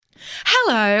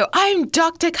Hello, I'm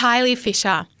Dr. Kylie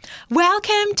Fisher.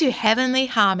 Welcome to Heavenly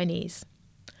Harmonies.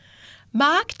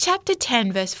 Mark chapter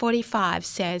 10 verse 45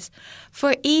 says,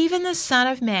 "For even the Son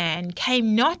of Man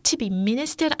came not to be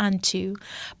ministered unto,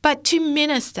 but to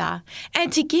minister,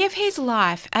 and to give his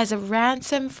life as a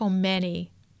ransom for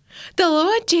many." The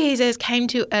Lord Jesus came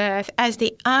to earth as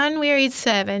the unwearied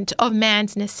servant of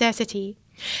man's necessity,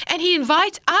 and he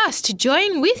invites us to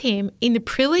join with him in the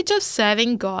privilege of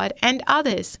serving God and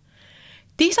others.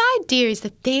 This idea is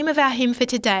the theme of our hymn for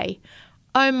today,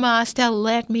 "O Master,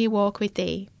 let me walk with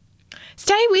thee."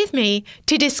 Stay with me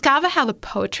to discover how the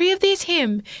poetry of this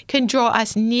hymn can draw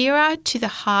us nearer to the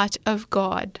heart of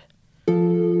God.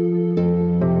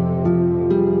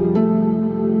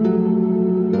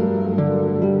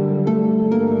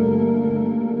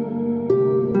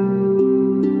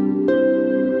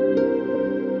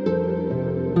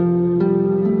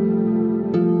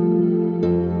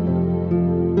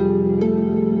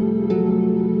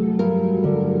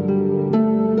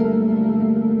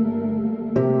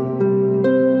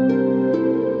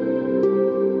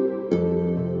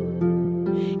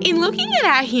 In looking at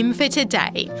our hymn for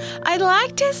today, I'd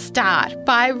like to start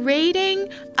by reading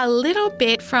a little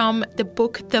bit from the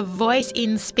book, The Voice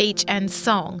in Speech and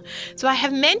Song. So I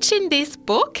have mentioned this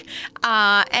book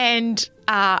and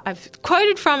I've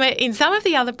quoted from it in some of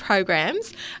the other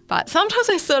programs, but sometimes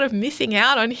I'm sort of missing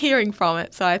out on hearing from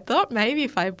it. So I thought maybe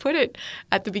if I put it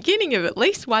at the beginning of at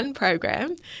least one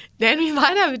program, then we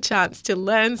might have a chance to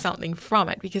learn something from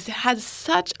it because it has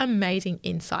such amazing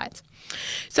insights.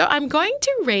 So I'm going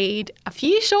to read a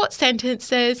few short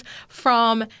sentences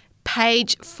from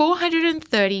page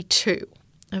 432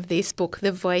 of this book,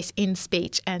 The Voice in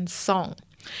Speech and Song.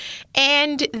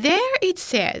 And there it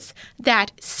says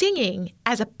that singing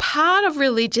as a part of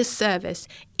religious service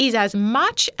is as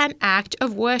much an act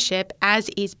of worship as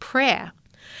is prayer.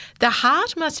 The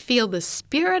heart must feel the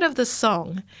spirit of the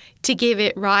song to give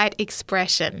it right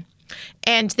expression.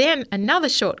 And then another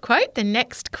short quote, the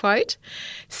next quote,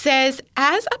 says,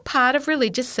 as a part of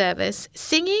religious service,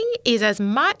 singing is as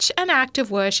much an act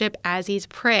of worship as is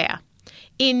prayer.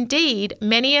 Indeed,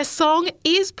 many a song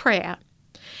is prayer.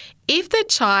 If the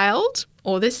child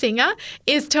or the singer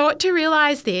is taught to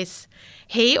realize this,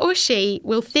 he or she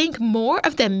will think more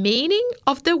of the meaning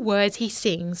of the words he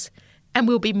sings and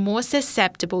will be more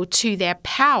susceptible to their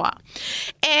power.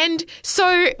 And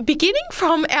so beginning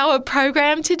from our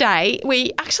program today,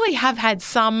 we actually have had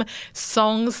some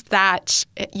songs that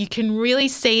you can really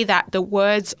see that the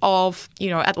words of,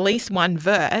 at least one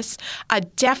verse are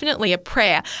definitely a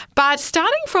prayer. But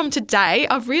starting from today,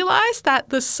 I've realized that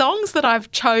the songs that I've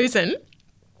chosen,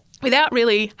 without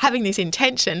really having this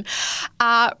intention,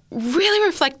 really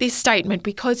reflect this statement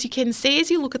because you can see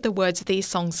as you look at the words of these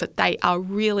songs that they are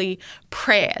really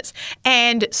prayers.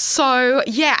 And so,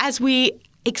 as we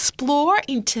explore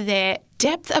into their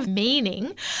depth of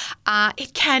meaning,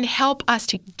 it can help us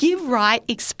to give right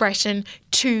expression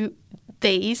to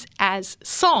these as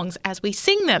songs as we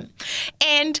sing them.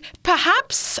 And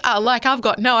perhaps, I've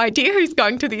got no idea who's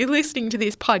going to be listening to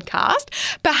this podcast,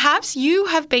 perhaps you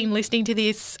have been listening to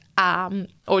this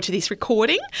or to this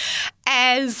recording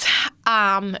as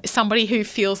somebody who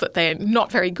feels that they're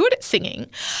not very good at singing.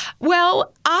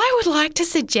 Well, I would like to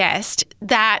suggest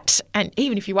that, and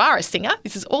even if you are a singer,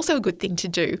 this is also a good thing to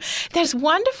do, that it's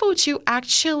wonderful to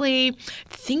actually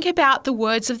think about the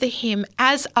words of the hymn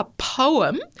as a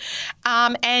poem.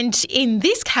 And in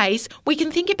this case, we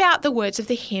can think about the words of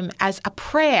the hymn as a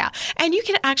prayer. And you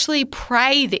can actually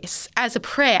pray this as a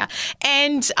prayer.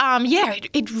 And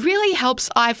it really helps,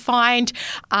 I find,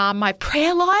 my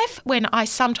prayer life when I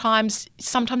sometimes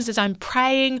as I'm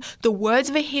praying, the words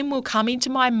of a hymn will come into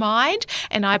my mind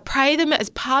and I pray them as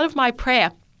part of my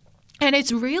prayer. And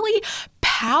it's really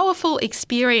powerful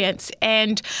experience.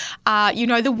 And,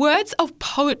 the words of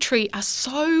poetry are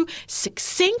so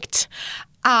succinct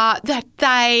that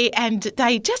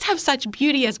they just have such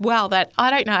beauty as well that,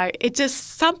 I don't know, it's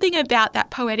just something about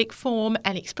that poetic form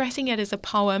and expressing it as a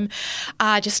poem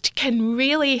just can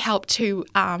really help to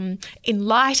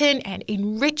enlighten and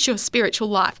enrich your spiritual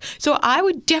life. So I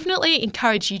would definitely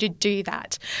encourage you to do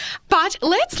that. But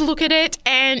let's look at it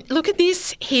and look at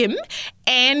this hymn,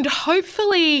 and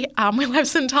hopefully we'll have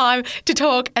some time to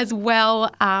talk as well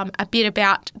a bit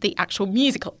about the actual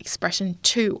musical expression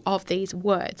too of these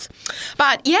words.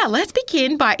 But let's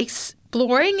begin by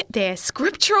exploring their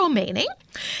scriptural meaning.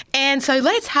 And so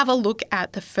let's have a look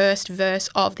at the first verse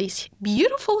of this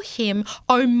beautiful hymn,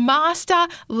 "O Master,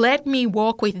 let me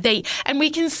walk with thee." And we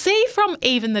can see from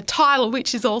even the title,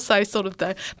 which is also sort of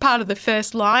the part of the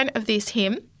first line of this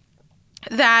hymn,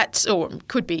 that, or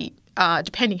could be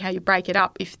depending how you break it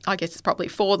up, I guess it's probably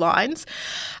 4 lines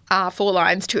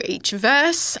to each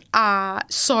verse.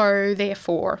 So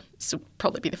therefore, this will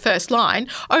probably be the first line.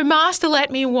 "O Master, let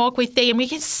me walk with thee." And we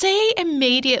can see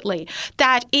immediately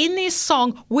that in this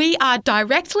song, we are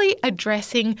directly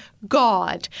addressing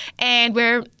God. And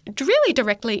we're really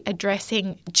directly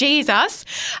addressing Jesus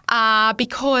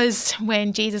because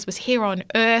when Jesus was here on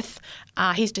earth,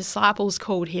 his disciples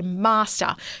called him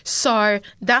Master. So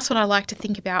that's what I like to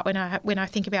think about when I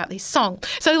think about this song.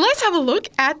 So let's have a look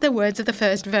at the words of the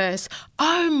first verse.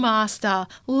 "O Master,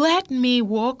 let me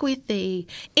walk with thee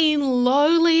in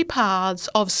lowly paths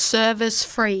of service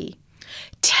free.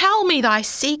 Tell me thy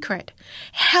secret.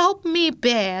 Help me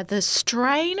bear the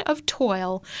strain of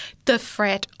toil, the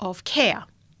fret of care."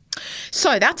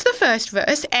 So that's the first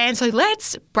verse, and so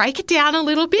let's break it down a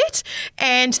little bit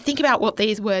and think about what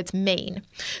these words mean.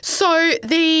 So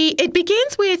it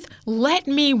begins with, "Let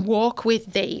me walk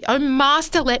with thee." "O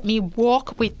Master, let me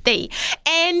walk with thee."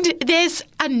 And there's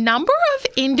a number of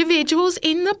individuals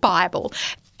in the Bible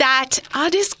that are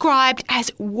described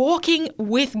as walking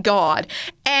with God,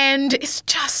 and it's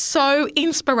just so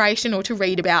inspirational to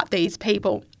read about these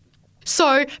people.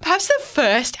 So perhaps the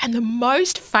first and the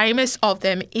most famous of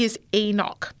them is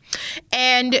Enoch.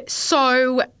 And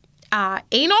so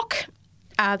Enoch,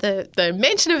 the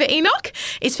mention of Enoch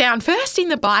is found first in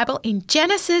the Bible in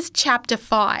Genesis chapter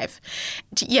 5.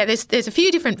 Yeah, there's a few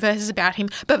different verses about him,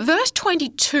 but verse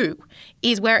 22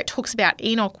 is where it talks about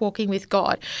Enoch walking with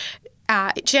God.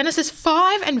 Genesis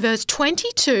 5 and verse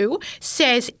 22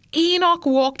 says, "Enoch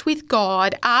walked with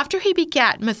God after he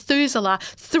begat Methuselah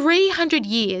 300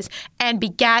 years and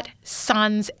begat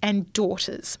sons and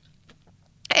daughters."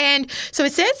 And so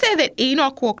it says there that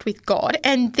Enoch walked with God.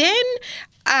 And then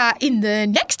in the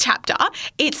next chapter,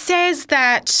 it says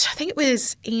that, I think it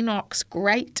was Enoch's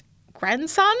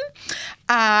great-grandson,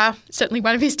 certainly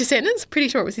one of his descendants, pretty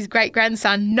sure it was his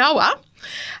great-grandson Noah,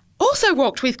 also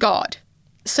walked with God.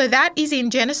 So that is in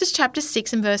Genesis chapter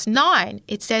 6 and verse 9.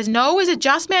 It says, "Noah was a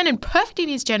just man and perfect in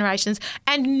his generations,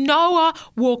 and Noah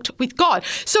walked with God."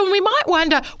 So we might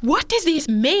wonder, what does this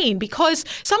mean? Because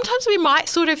sometimes we might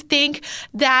sort of think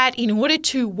that in order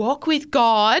to walk with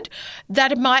God,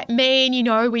 that it might mean,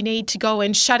 we need to go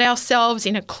and shut ourselves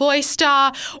in a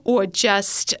cloister or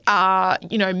just,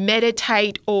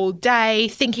 meditate all day,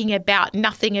 thinking about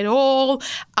nothing at all,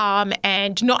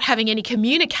 and not having any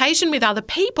communication with other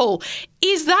people.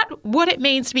 Is that what it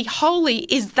means to be holy?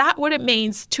 Is that what it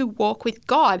means to walk with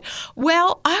God?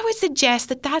 Well, I would suggest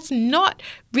that that's not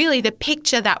really the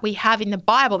picture that we have in the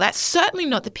Bible. That's certainly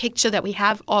not the picture that we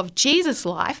have of Jesus'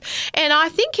 life. And I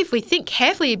think if we think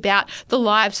carefully about the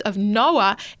lives of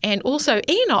Noah and also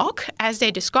Enoch, as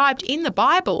they're described in the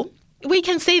Bible, we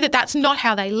can see that that's not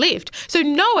how they lived. So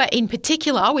Noah in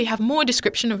particular, we have more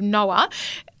description of Noah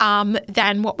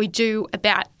than what we do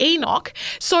about Enoch.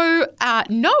 So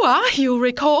Noah, you'll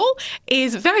recall,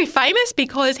 is very famous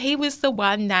because he was the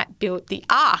one that built the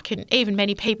ark, and even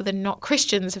many people that are not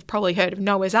Christians have probably heard of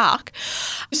Noah's ark.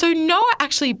 So Noah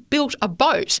actually built a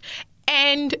boat,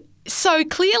 and so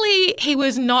clearly he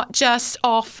was not just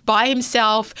off by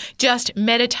himself, just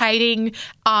meditating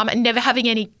and never having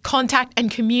any contact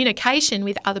and communication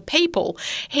with other people.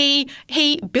 He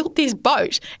built this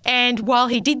boat, and while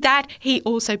he did that, he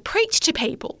also preached to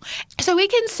people. So we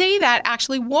can see that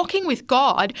actually walking with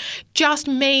God just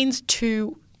means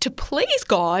to please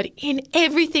God in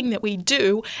everything that we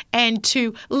do and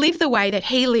to live the way that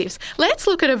he lives. Let's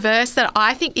look at a verse that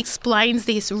I think explains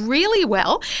this really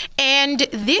well, and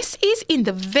this is in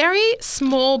the very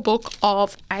small book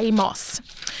of Amos.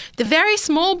 The very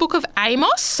small book of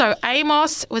Amos. So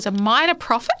Amos was a minor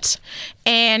prophet,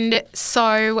 and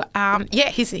so,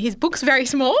 his book's very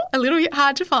small, a little bit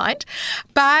hard to find.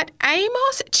 But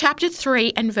Amos chapter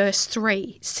 3 and verse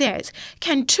 3 says,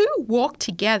 "Can two walk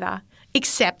together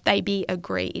except they be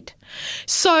agreed?"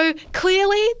 So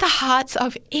clearly the hearts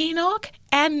of Enoch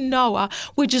and Noah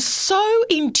were just so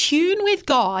in tune with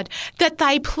God that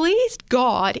they pleased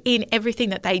God in everything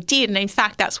that they did. And in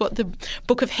fact, that's what the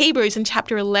book of Hebrews in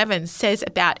chapter 11 says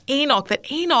about Enoch, that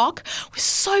Enoch was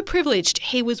so privileged.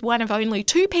 He was one of only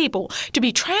 2 people to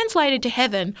be translated to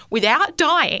heaven without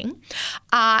dying.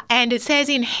 And it says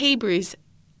in Hebrews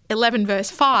 11 verse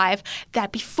 5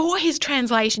 that before his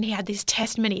translation he had this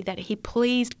testimony that he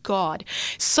pleased God.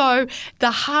 So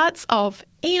the hearts of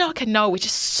Enoch and Noah were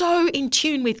just so in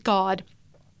tune with God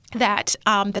that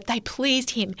they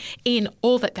pleased him in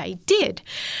all that they did.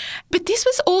 But this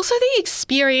was also the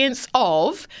experience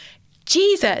of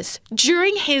Jesus,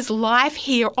 during his life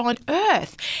here on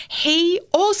earth, he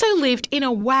also lived in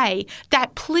a way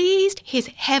that pleased his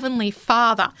heavenly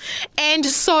Father. And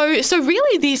so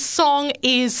really this song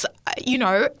is,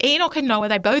 Enoch and Noah,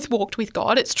 they both walked with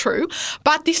God, it's true,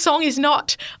 but this song is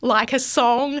not like a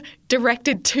song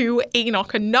directed to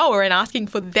Enoch and Noah and asking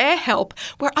for their help.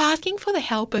 We're asking for the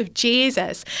help of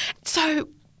Jesus. So,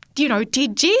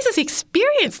 did Jesus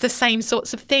experience the same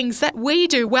sorts of things that we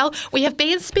do? Well, we have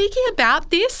been speaking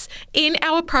about this in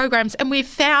our programs, and we've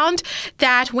found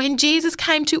that when Jesus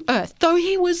came to earth, though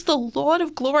he was the Lord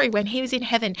of glory when he was in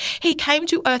heaven, he came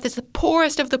to earth as the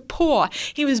poorest of the poor.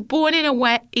 He was born in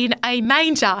a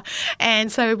manger. And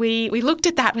so we looked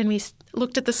at that when we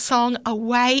looked at the song,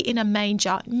 Away in a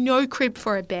Manger, no crib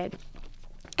for a bed.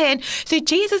 And so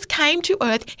Jesus came to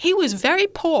earth. He was very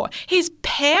poor. His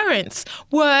parents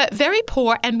were very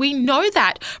poor, and we know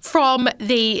that from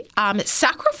the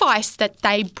sacrifice that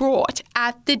they brought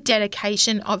at the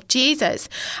dedication of Jesus.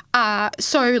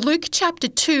 So Luke chapter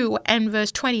 2 and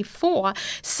verse 24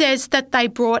 says that they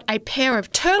brought a pair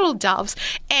of turtle doves,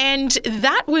 and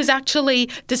that was actually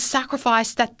the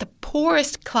sacrifice that the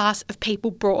poorest class of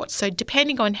people brought. So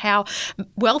depending on how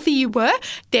wealthy you were,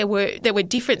 there were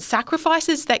different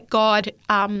sacrifices that God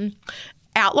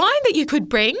outline that you could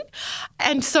bring.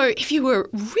 And so if you were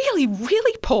really,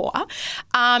 really poor,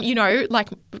 like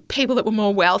people that were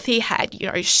more wealthy had,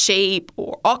 sheep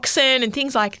or oxen and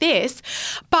things like this.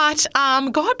 But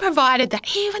God provided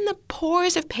that even the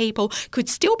poorest of people could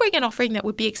still bring an offering that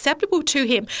would be acceptable to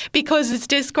him, because it's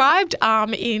described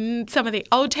in some of the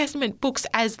Old Testament books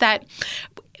as that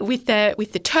with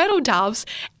the turtle doves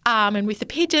and with the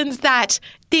pigeons, that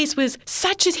this was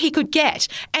such as he could get.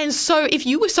 And so if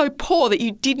you were so poor that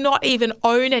you did not even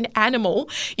own an animal,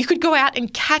 you could go out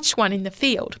and catch one in the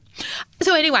field.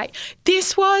 So anyway,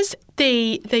 this was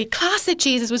the class that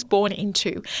Jesus was born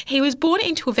into. He was born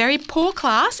into a very poor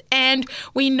class, and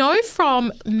we know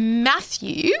from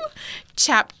Matthew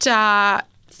chapter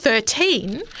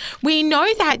 13, we know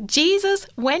that Jesus,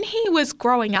 when he was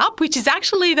growing up, which is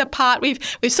actually the part we've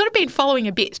sort of been following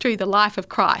a bit through the life of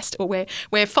Christ, or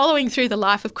we're following through the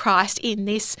life of Christ in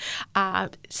this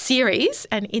series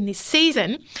and in this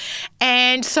season.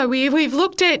 And so we've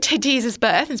looked at Jesus'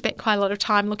 birth and spent quite a lot of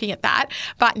time looking at that.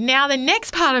 But now the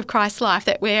next part of Christ's life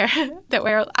that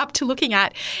we're up to looking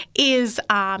at is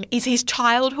his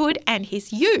childhood and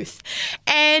his youth.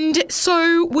 And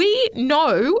so we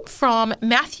know from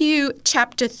Matthew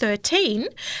chapter 13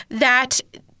 that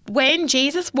when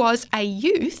Jesus was a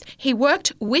youth, he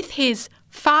worked with his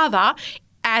father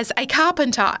as a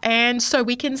carpenter. And so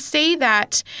we can see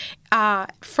that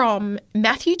from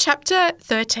Matthew chapter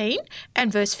 13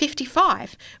 and verse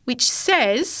 55, which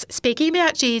says, speaking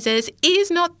about Jesus,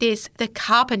 "Is not this the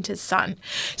carpenter's son?"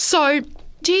 So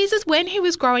Jesus, when he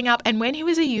was growing up and when he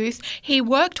was a youth, he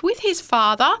worked with his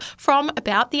father from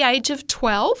about the age of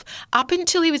 12 up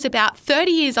until he was about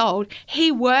 30 years old.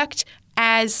 He worked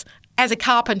as a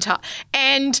carpenter.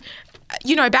 And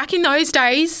back in those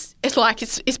days,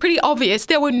 it's pretty obvious.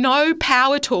 There were no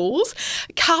power tools.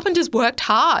 Carpenters worked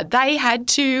hard. They had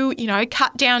to,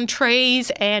 cut down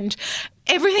trees, and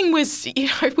everything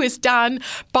was done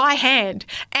by hand.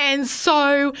 And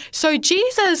so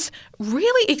Jesus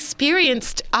really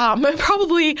experienced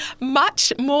probably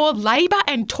much more labour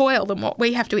and toil than what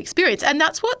we have to experience. And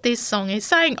that's what this song is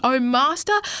saying. "O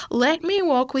Master, let me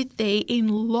walk with thee in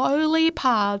lowly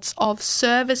paths of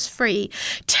service free.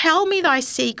 Tell me thy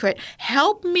secret.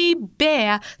 Help me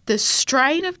bear the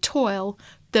strain of toil,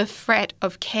 the fret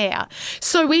of care."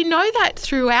 So we know that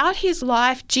throughout his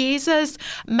life, Jesus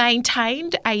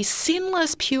maintained a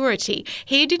sinless purity.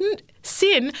 He didn't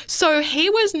sin, so he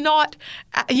was not,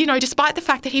 despite the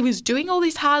fact that he was doing all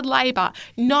this hard labour,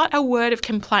 not a word of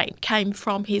complaint came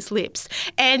from his lips.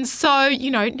 And so,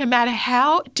 no matter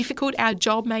how difficult our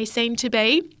job may seem to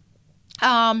be,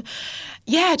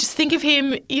 just think of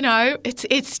him,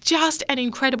 it's just an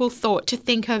incredible thought to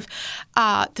think of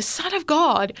the Son of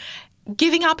God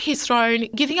giving up his throne,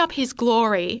 giving up his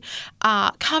glory,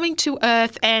 coming to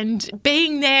earth and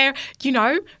being there,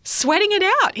 sweating it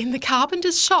out in the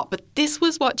carpenter's shop. But this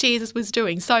was what Jesus was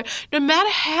doing. So no matter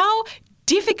how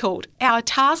difficult our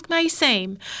task may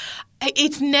seem,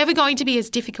 it's never going to be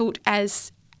as difficult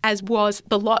as was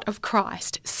the lot of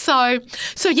Christ. So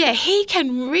he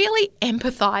can really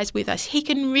empathize with us. He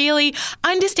can really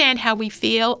understand how we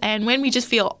feel. And when we just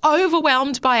feel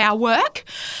overwhelmed by our work,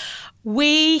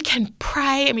 we can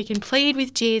pray and we can plead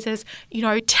with Jesus,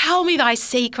 tell me thy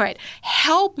secret.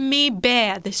 Help me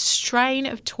bear the strain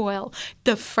of toil,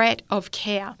 the fret of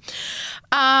care.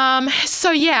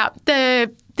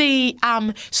 The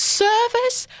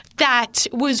service that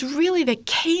was really the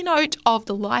keynote of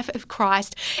the life of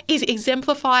Christ is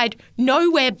exemplified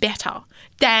nowhere better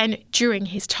than during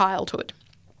his childhood.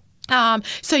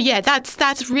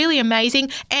 That's really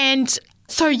amazing. And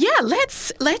so,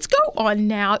 let's go on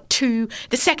now to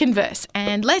the second verse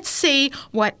and let's see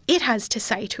what it has to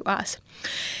say to us.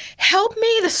 Help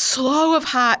me, the slow of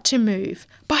heart, to move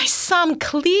by some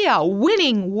clear,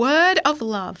 winning word of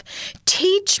love.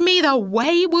 Teach me the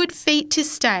wayward feet to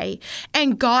stay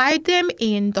and guide them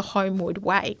in the homeward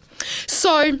way.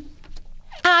 So,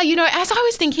 as I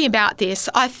was thinking about this,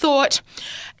 I thought,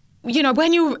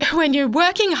 when you're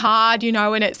working hard,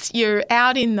 and you're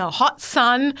out in the hot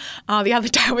sun. The other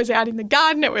day I was out in the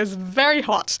garden. It was very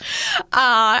hot.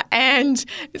 And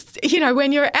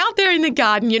when you're out there in the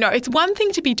garden, it's one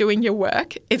thing to be doing your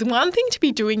work. It's one thing to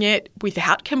be doing it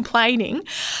without complaining.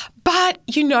 But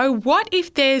what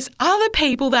if there's other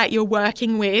people that you're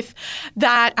working with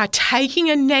that are taking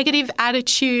a negative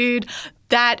attitude,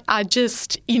 that are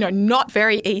just, not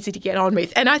very easy to get on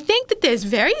with. And I think that there's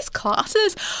various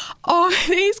classes of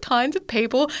these kinds of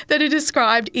people that are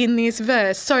described in this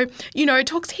verse. So, it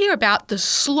talks here about the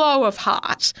slow of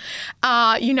heart.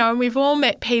 And we've all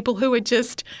met people who are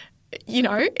just,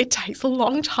 it takes a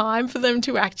long time for them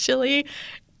to actually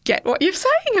get what you're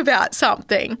saying about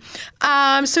something.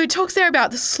 So it talks there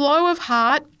about the slow of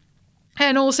heart.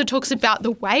 And also talks about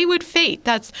the wayward feet.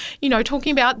 That's,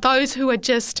 talking about those who are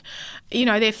just,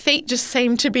 their feet just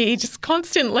seem to be just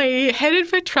constantly headed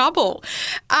for trouble.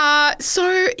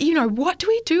 So, what do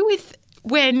we do with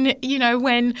when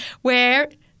we're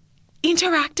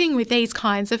interacting with these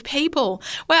kinds of people?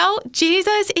 Well,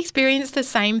 Jesus experienced the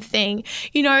same thing.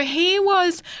 He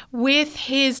was with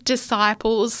his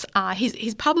disciples.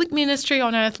 His public ministry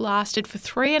on earth lasted for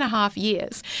 3.5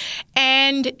 years.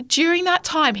 And during that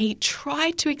time, he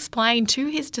tried to explain to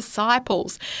his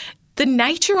disciples the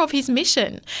nature of his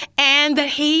mission and that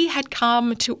he had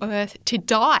come to earth to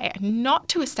die, not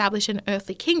to establish an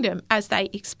earthly kingdom as they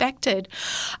expected.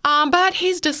 But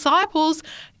his disciples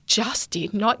just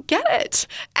did not get it.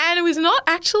 And it was not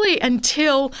actually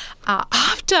until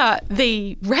after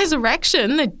the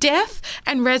resurrection, the death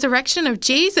and resurrection of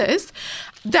Jesus,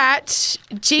 that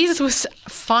Jesus was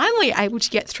finally able to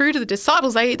get through to the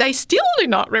disciples. They still do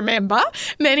not remember,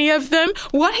 many of them,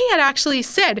 what he had actually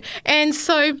said. And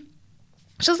so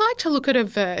I'd just like to look at a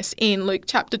verse in Luke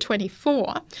chapter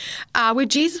 24 where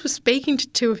Jesus was speaking to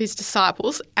two of his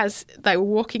disciples as they were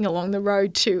walking along the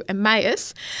road to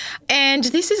Emmaus. And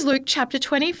this is Luke chapter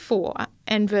 24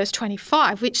 and verse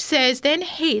 25, which says, Then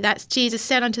he, that's Jesus,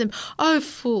 said unto them, O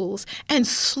fools, and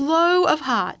slow of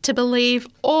heart to believe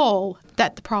all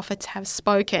that the prophets have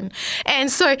spoken.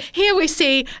 And so here we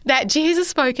see that Jesus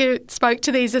spoke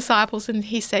to these disciples and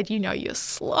he said, you're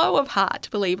slow of heart to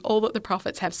believe all that the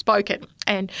prophets have spoken.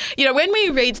 And, when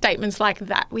we read statements like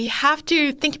that, we have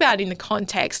to think about it in the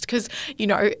context because,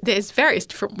 there's various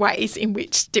different ways in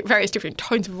which, various different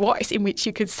tones of voice in which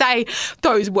you could say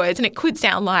those words. And it could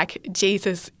sound like Jesus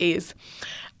is,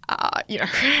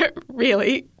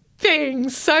 really being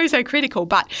so critical.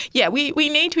 But we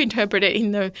need to interpret it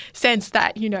in the sense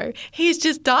that, he's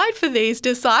just died for these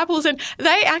disciples and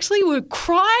they actually were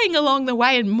crying along the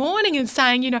way and mourning and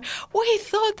saying, we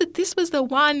thought that this was the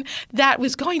one that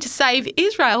was going to save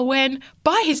Israel when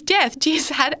by his death, Jesus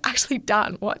had actually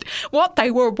done what they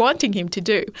were wanting him to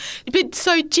do. But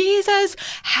so Jesus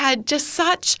had just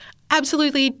such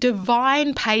absolutely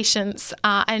divine patience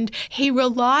and he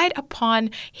relied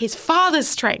upon his Father's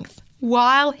strength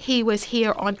while he was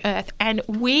here on earth. And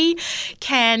we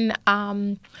can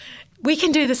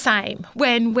do the same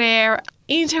when we're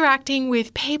interacting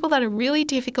with people that are really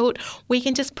difficult. We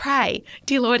can just pray,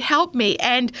 dear Lord, help me.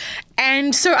 And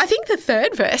so I think the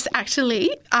third verse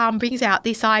actually brings out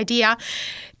this idea.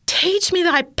 Teach me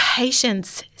thy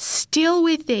patience still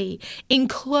with thee in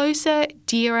closer,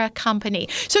 dearer company.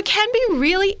 So it can be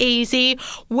really easy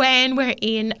when we're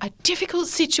in a difficult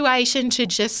situation to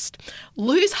just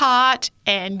lose heart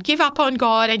and give up on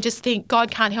God and just think God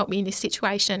can't help me in this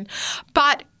situation.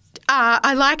 But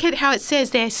I like it how it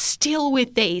says they're still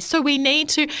with thee. So we need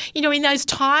to, in those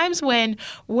times when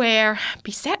we're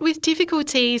beset with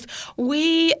difficulties,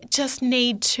 we just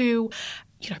need to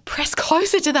press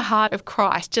closer to the heart of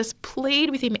Christ, just plead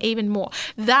with him even more.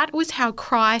 That was how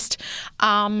Christ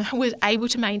was able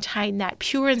to maintain that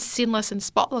pure and sinless and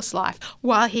spotless life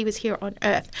while he was here on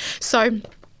earth. So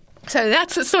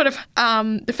that's sort of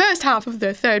the first half of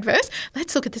the third verse.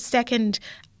 Let's look at the second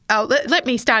let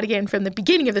me start again from the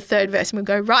beginning of the third verse, and we'll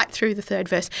go right through the third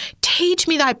verse. Teach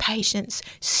me thy patience,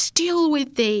 still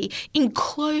with thee, in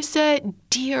closer,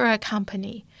 dearer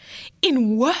company,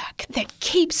 in work that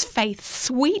keeps faith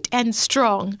sweet and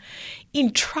strong,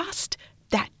 in trust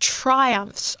that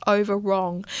triumphs over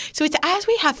wrong. So it's as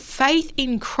we have faith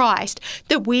in Christ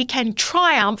that we can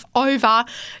triumph over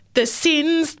the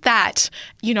sins that,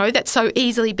 that so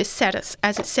easily beset us,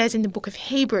 as it says in the book of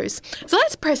Hebrews. So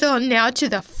let's press on now to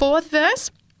the fourth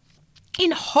verse.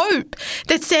 In hope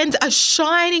that sends a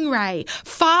shining ray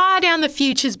far down the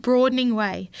future's broadening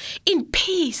way, in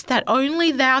peace that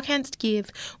only thou canst give,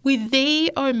 with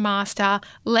thee, O Master,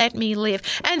 let me live.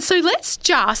 And so let's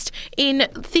just, in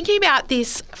thinking about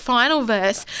this final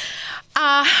verse,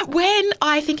 when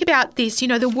I think about this,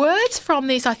 the words from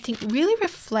this, I think, really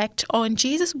reflect on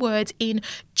Jesus' words in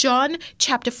John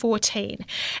chapter 14.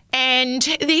 And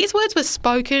these words were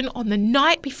spoken on the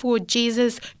night before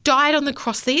Jesus died on the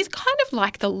cross. These kind of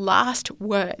like the last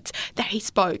words that he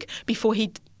spoke before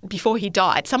he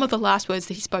died, some of the last words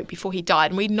that he spoke before he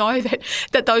died. And we know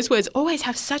that those words always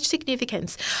have such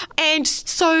significance. And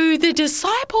so the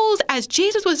disciples, as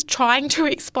Jesus was trying to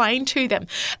explain to them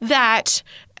that,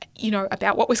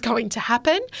 about what was going to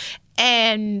happen,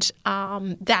 and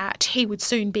that he would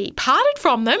soon be parted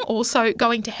from them, also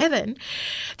going to heaven,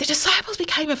 the disciples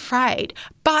became afraid.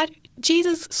 But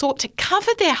Jesus sought to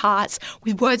comfort their hearts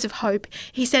with words of hope.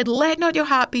 He said, "Let not your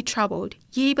heart be troubled.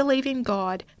 Ye believe in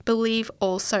God, believe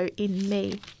also in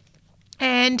me."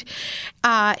 And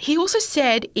he also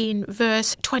said in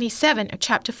verse 27 of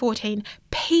chapter 14,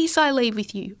 "Peace I leave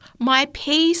with you, my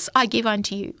peace I give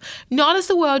unto you. Not as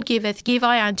the world giveth, give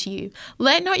I unto you.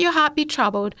 Let not your heart be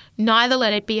troubled, neither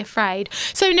let it be afraid."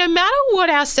 So no matter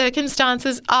what our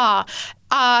circumstances are,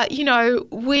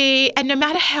 and no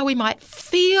matter how we might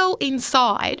feel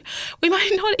inside, we might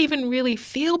not even really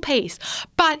feel peace.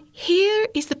 But here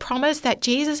is the promise that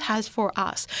Jesus has for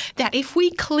us, that if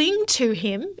we cling to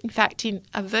him, in fact, in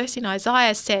a verse in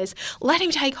Isaiah says, "Let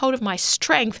him take hold of my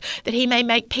strength, that he may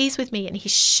make peace with me, and he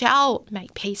shall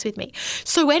make peace with me."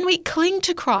 So when we cling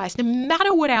to Christ, no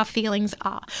matter what our feelings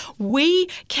are, we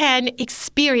can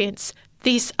experience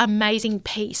this amazing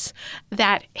peace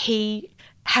that he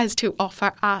has to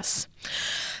offer us.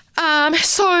 How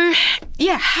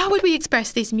would we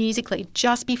express this musically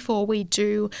just before we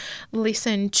do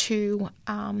listen to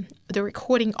the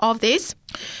recording of this?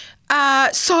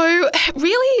 So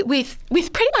really with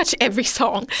pretty much every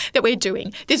song that we're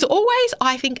doing, there's always,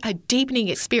 I think, a deepening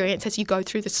experience as you go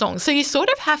through the song. So you sort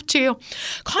of have to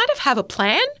kind of have a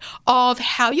plan of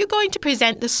how you're going to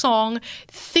present the song,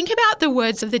 think about the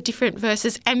words of the different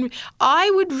verses, and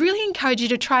I would really encourage you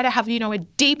to try to have, a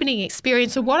deepening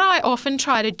experience. So what I often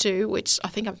try to do, which I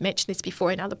think I've mentioned this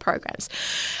before in other programs,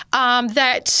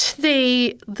 that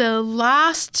the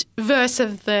last verse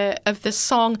of the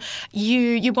song,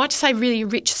 you want to say really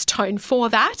rich tone for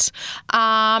that,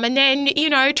 and then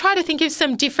try to think of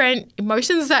some different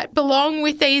emotions that belong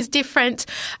with these different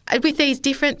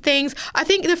things. I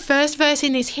think the first verse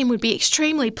in this hymn would be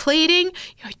extremely pleading.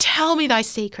 Tell me thy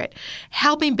secret,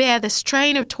 help me bear the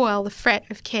strain of toil, the fret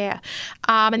of care,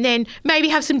 and then maybe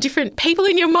have some different people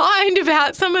in your mind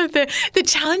about some of the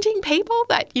challenging people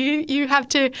that you have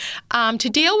to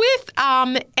deal with,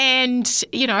 and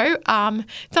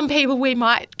some people we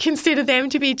might consider them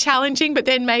to be challenging, but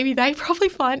then maybe they probably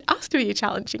find us to be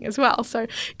challenging as well. So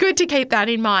good to keep that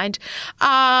in mind.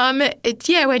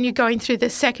 When you're going through the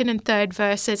second and third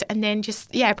verses, and then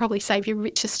just, probably save your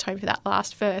richest tone for that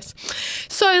last verse.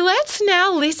 So let's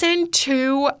now listen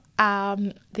to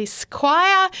this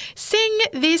choir sing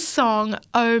this song,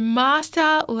 "O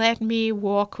Master, let me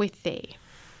walk with thee."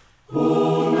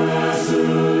 O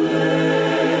Master,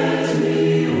 let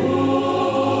me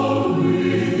walk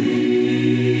with thee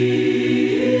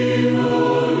in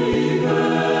holy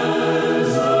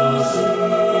paths of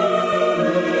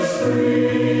service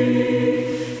free.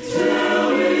 Tell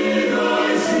me thy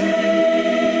secret,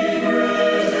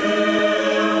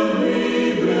 help me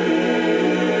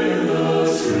bear the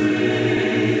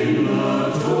strain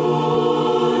of toil,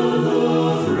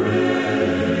 the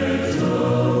fret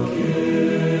of care.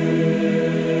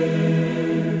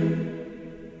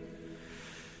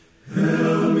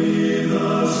 Help me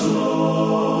thus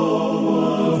slow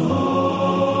of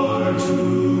heart to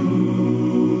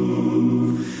move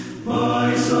by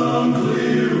some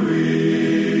clear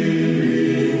reading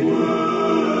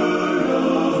word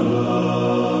of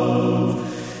love.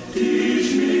 Teach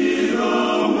me the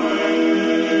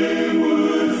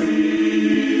wayward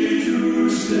feet to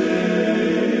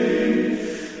stay,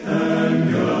 and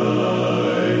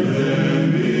guide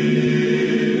them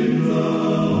in the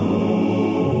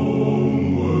holy way.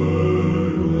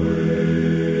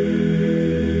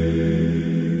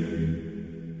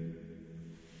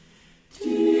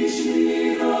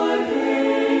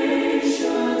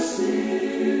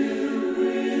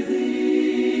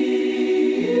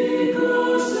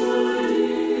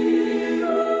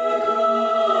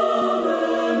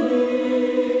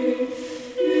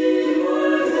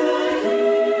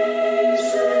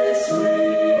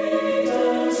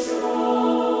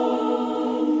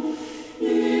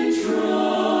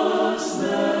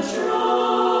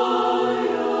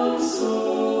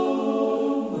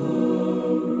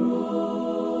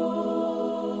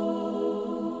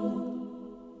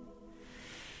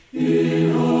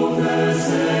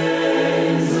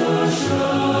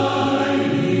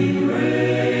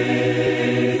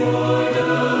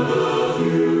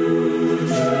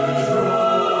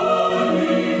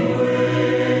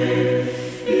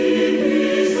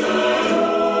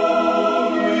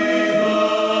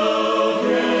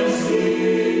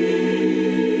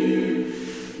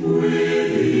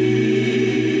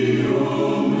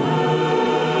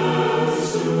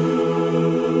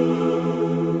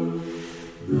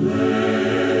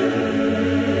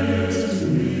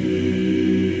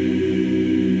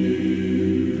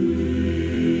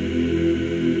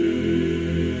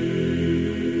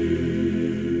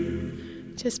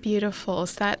 Just beautiful.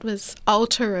 So that was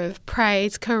Altar of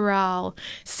Praise Chorale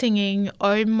singing,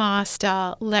 "O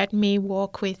Master, let me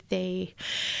walk with thee."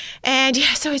 And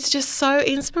yeah, so it's just so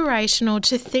inspirational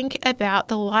to think about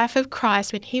the life of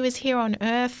Christ when he was here on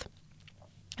earth.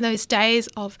 Those days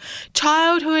of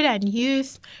childhood and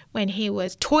youth when he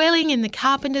was toiling in the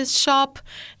carpenter's shop,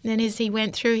 and then as he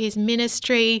went through his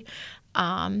ministry,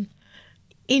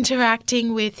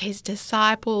 interacting with his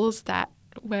disciples that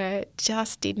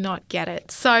did not get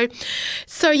it. So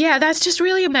yeah, that's just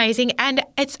really amazing. And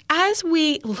it's as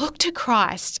we look to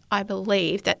Christ, I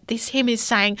believe that this hymn is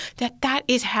saying that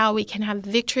is how we can have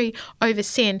victory over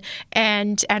sin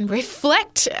and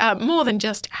reflect more than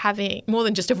just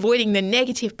avoiding the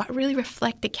negative, but really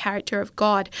reflect the character of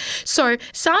God. So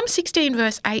Psalm 16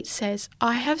 verse 8 says,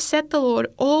 "I have set the Lord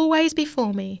always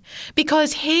before me,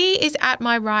 because he is at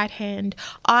my right hand,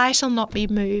 I shall not be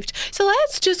moved." So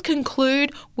let's just conclude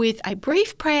with a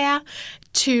brief prayer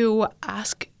to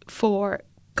ask for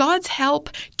God's help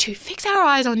to fix our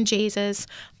eyes on Jesus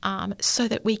so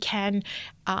that we can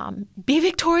be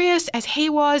victorious as he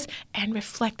was and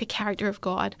reflect the character of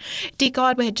God. Dear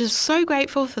God, we're just so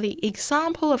grateful for the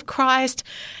example of Christ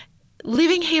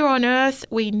living here on earth.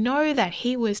 We know that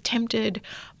he was tempted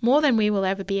more than we will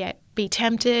ever be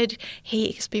tempted. He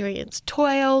experienced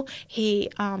toil. He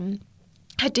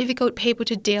had difficult people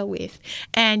to deal with,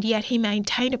 and yet he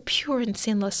maintained a pure and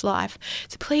sinless life.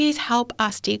 So please help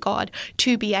us, dear God,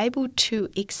 to be able to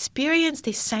experience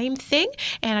this same thing.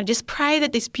 And I just pray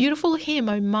that this beautiful hymn,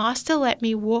 "O Master, let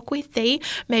me walk with thee,"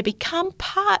 may become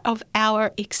part of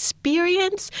our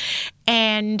experience,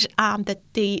 and that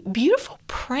the beautiful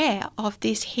prayer of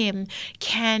this hymn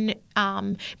can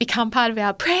become part of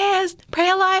our prayer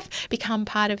life, become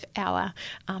part of our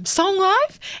song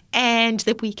life, and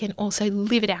that we can also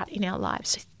live it out in our lives.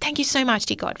 So thank you so much,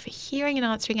 dear God, for hearing and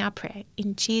answering our prayer.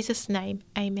 In Jesus' name,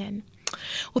 amen.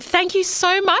 Well, thank you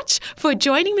so much for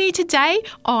joining me today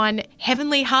on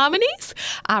Heavenly Harmonies.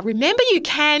 Remember, you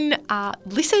can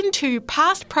listen to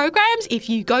past programs if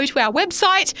you go to our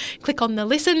website, click on the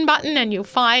listen button, and you'll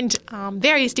find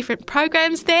various different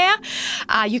programs there.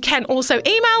 You can also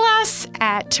email us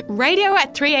at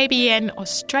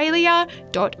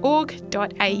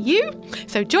radio@3abnaustralia.org.au.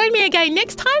 So join me again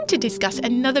next time to discuss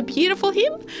another beautiful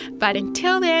hymn. But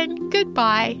until then,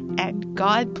 goodbye and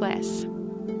God bless.